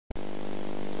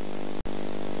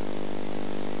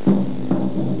From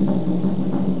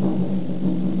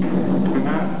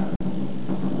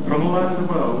all over the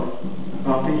world,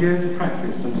 after years of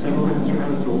practice and several minutes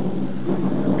rehearsal,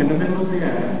 in the middle of the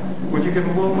air, would you give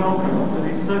a warm welcome to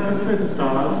these circus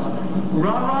superstars,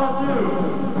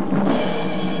 Ra-Ra-Zoo!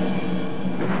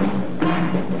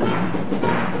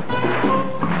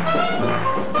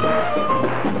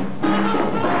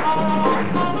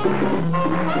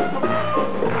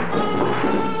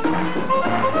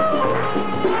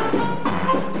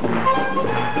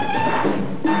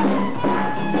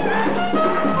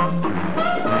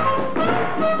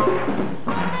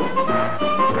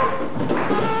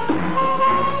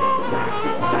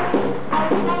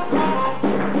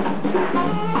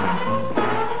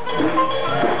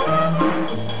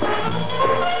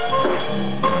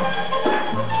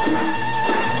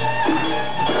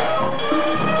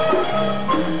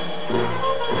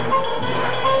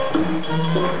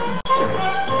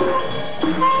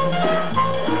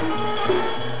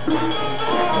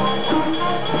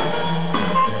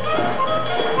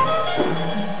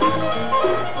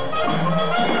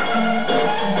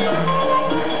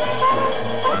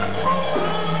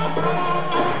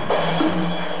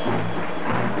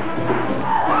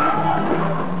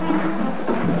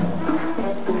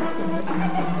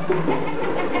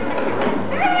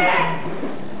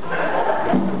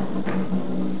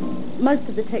 Most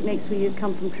of the techniques we use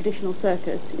come from traditional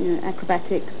circus,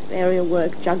 acrobatics, aerial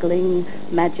work, juggling,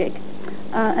 magic.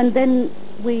 And then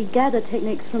we gather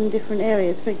techniques from different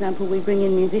areas. For example, we bring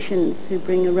in musicians who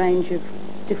bring a range of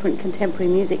different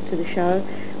contemporary music to the show.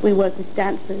 We work with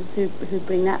dancers who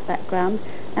bring that background.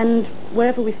 And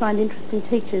wherever we find interesting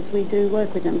teachers, we do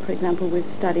work with them. For example, we've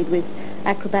studied with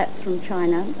acrobats from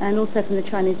China and also from the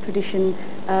Chinese tradition,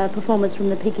 performers from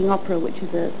the Peking opera, which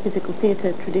is a physical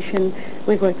theatre tradition.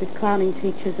 We've worked with clowning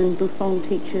teachers and bouffon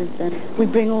teachers, and we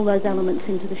bring all those elements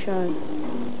into the show.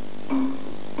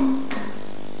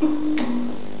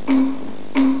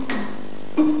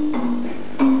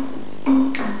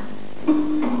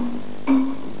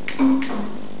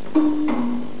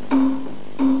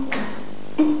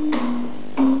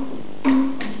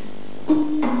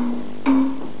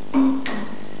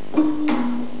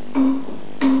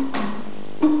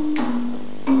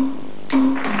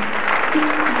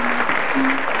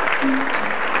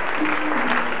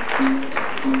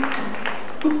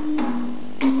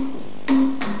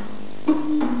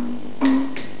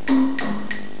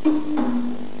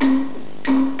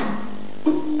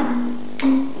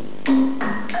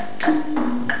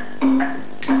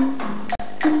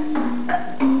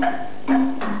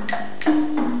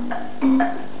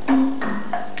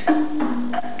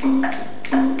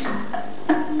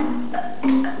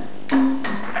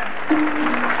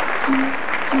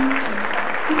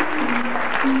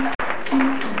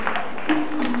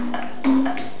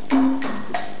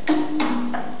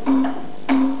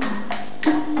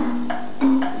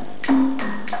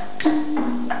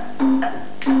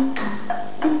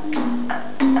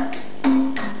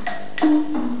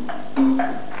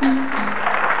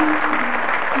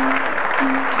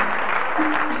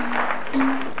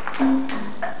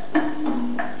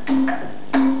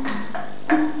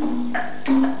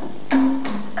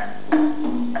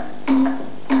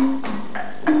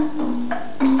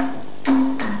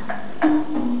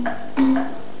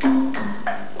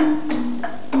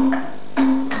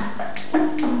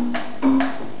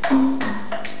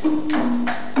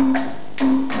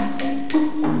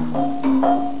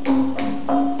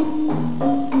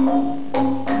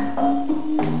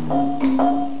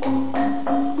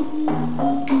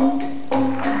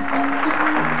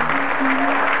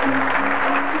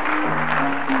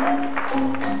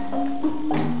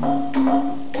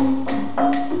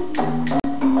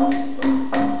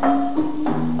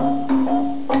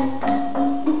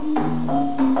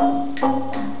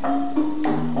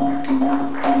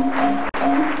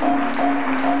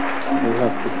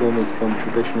 From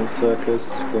traditional circus,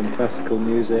 from classical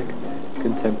music,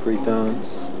 contemporary dance,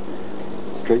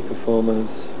 street performers.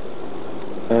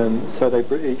 So they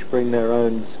each bring their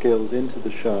own skills into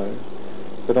the show.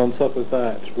 But on top of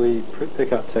that, we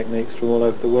pick up techniques from all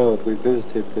over the world. We've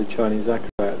visited the Chinese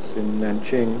acrobats in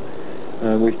Nanjing.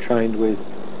 We've trained with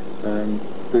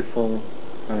bouffon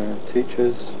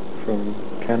teachers from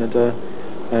Canada.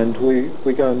 And we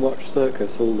go and watch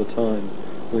circus all the time.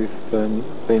 We've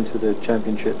been to the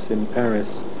championships in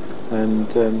Paris, and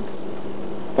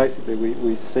basically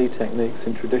we see techniques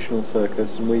in traditional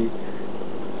circus and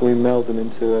we meld them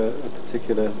into a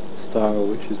particular style,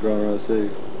 which is Ra-Ra-Zoo.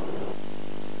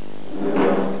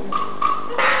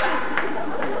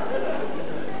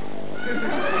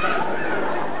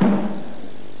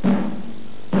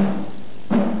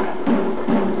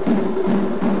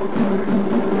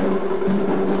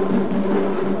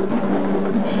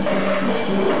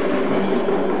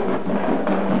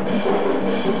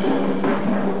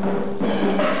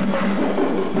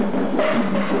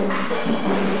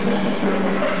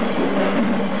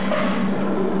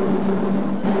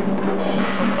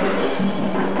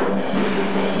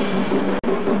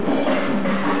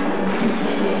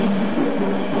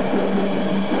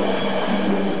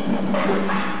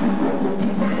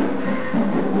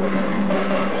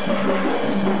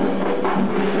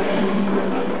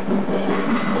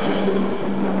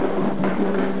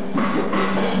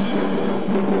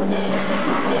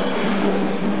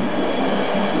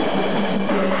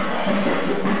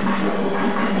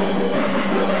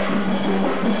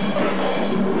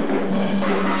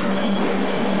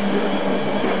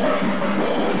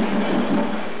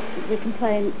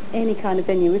 play in any kind of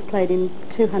venue. We've played in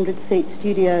 200-seat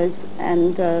studios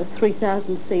and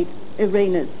 3,000-seat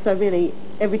arenas. So really,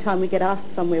 every time we get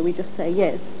asked somewhere, we just say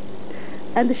yes.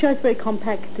 And the show's very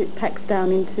compact. It packs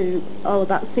down into,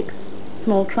 about 6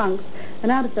 small trunks.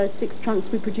 And out of those 6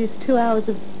 trunks, we produce 2 hours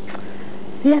of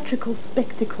theatrical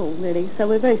spectacle, really. So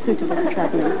we're very suitable for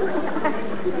travelling.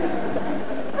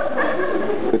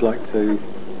 We'd like to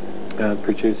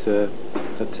produce a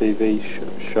TV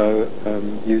show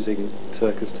using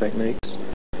circus techniques.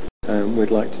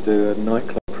 We'd like to do a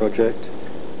nightclub project.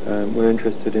 We're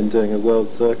interested in doing a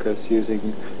world circus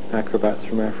using acrobats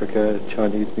from Africa,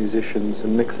 Chinese musicians,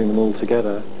 and mixing them all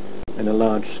together in a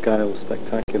large-scale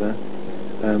spectacular.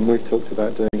 We've talked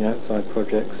about doing outside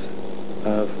projects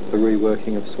of the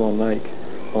reworking of Swan Lake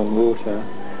on water.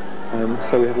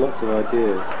 So we have lots of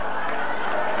ideas.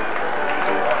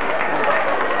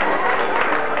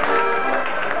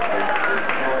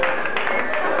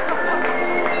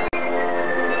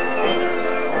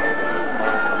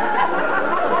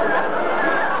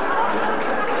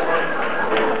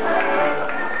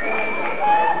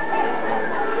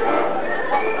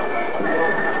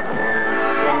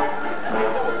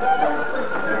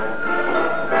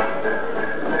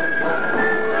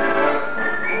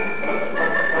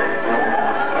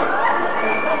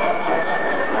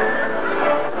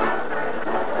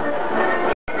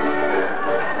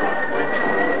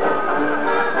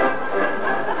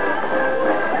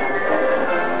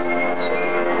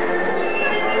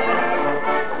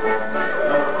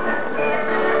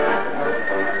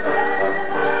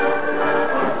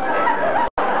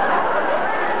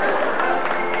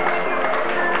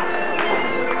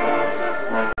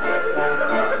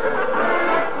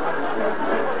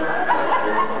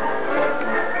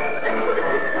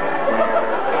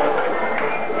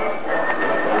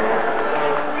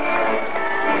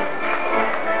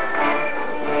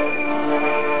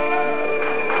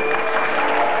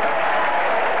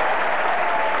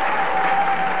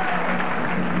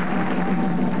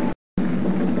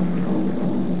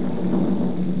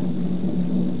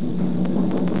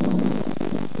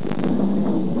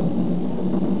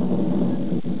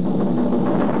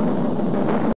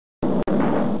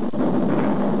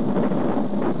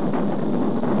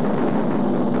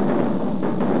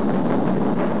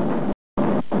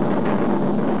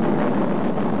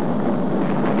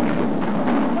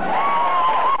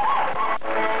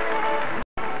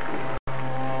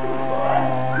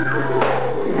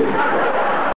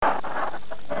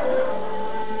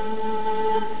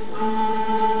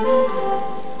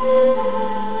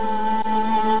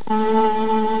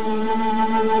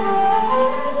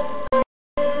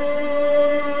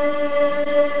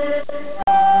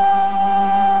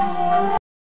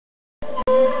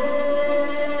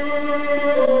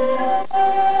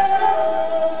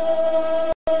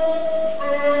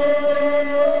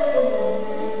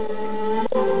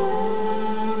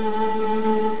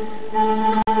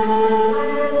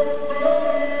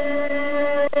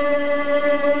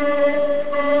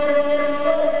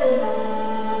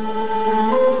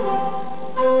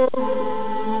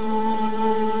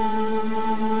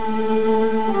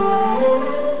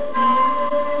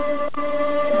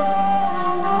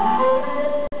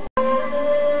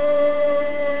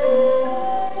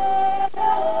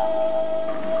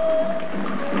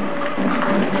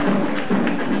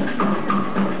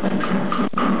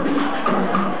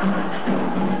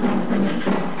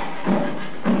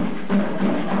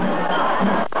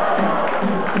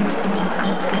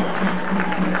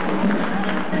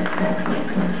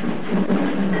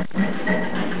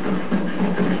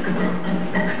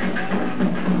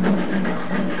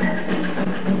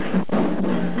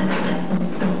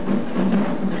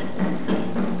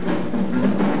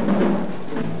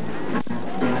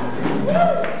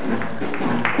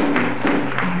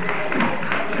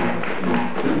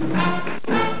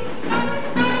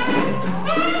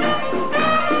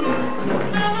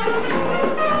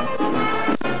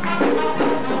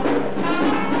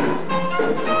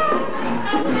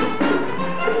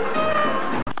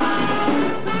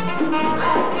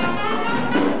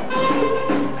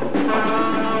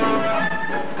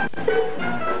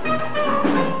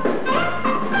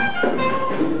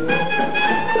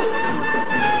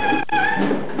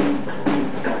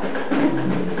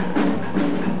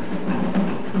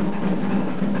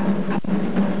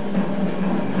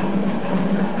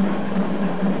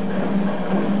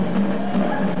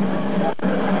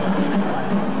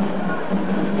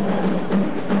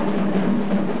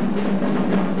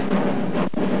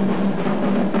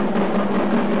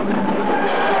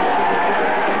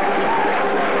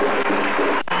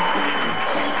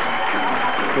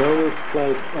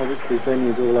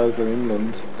 venues all over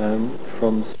England,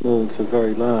 from small to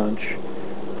very large.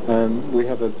 We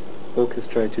have a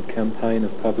orchestrated campaign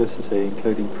of publicity,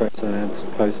 including press ads,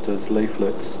 posters,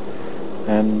 leaflets,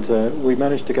 and we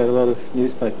managed to get a lot of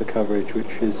newspaper coverage,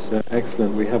 which is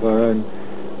excellent. We have our own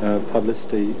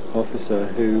publicity officer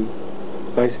who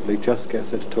basically just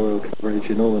gets editorial coverage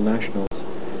in all the nationals,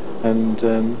 and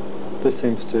this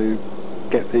seems to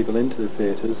get people into the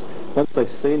theatres. Once they've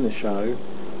seen the show,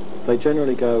 they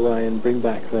generally go away and bring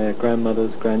back their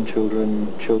grandmothers, grandchildren,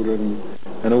 children,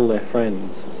 and all their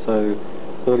friends. So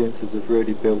audiences have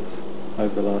really built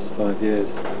over the last 5 years.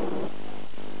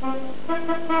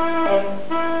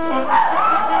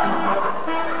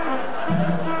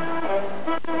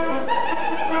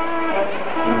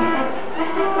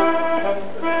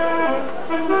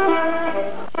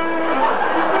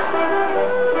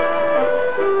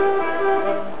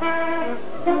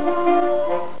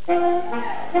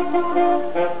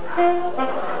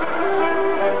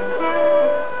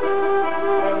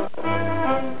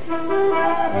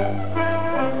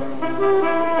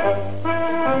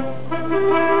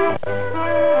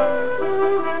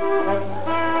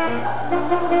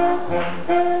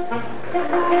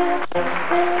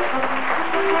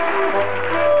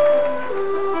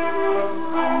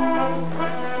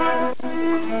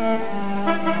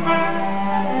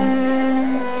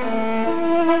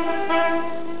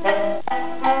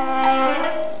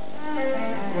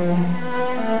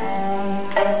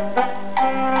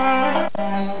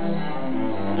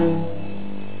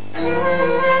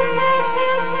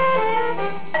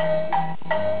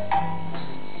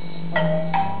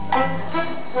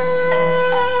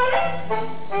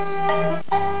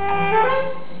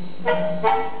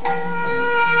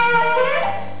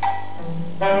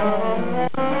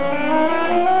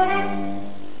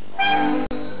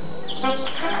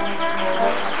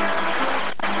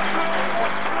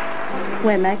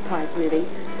 We're magpies, really.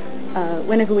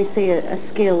 Whenever we see a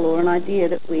skill or an idea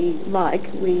that we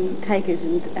like, we take it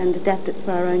and adapt it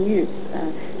for our own use.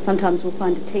 Sometimes we'll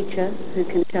find a teacher who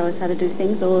can show us how to do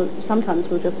things, or sometimes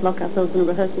we'll just lock ourselves in a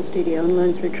rehearsal studio and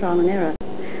learn through trial and error.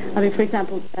 I mean, for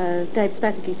example, Dave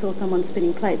Spacek saw someone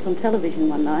spinning plates on television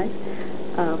one night,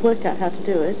 worked out how to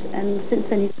do it, and since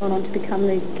then he's gone on to become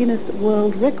the Guinness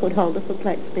World Record holder for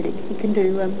plate spinning. He can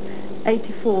do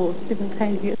 84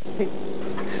 simultaneously.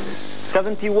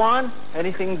 71,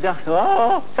 anything done?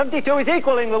 Oh, 72 is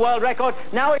equaling the world record.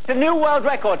 Now it's a new world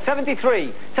record.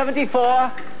 73,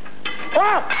 74,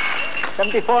 oh!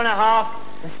 74 and a half,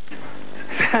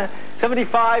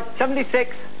 75,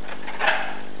 76,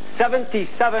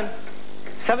 77,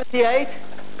 78.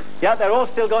 Yeah, they're all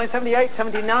still going. 78,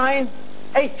 79,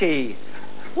 80.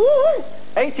 Woo!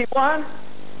 81,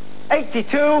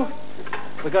 82.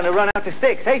 We're going to run out to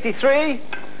 6. 83.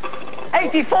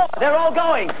 84, they're all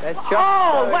going.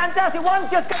 Oh, fantastic, one's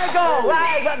just going to go.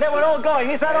 Right, they were all going,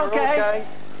 is that okay?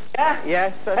 Yeah?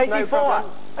 Yes, that's 84, no problem.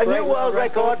 a new world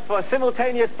record for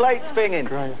simultaneous plate spinning.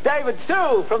 Great. David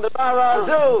Sue from the Barra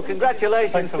Zoo,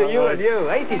 congratulations to you and you.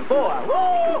 84,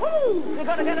 woo-hoo! You're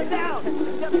going to get it down.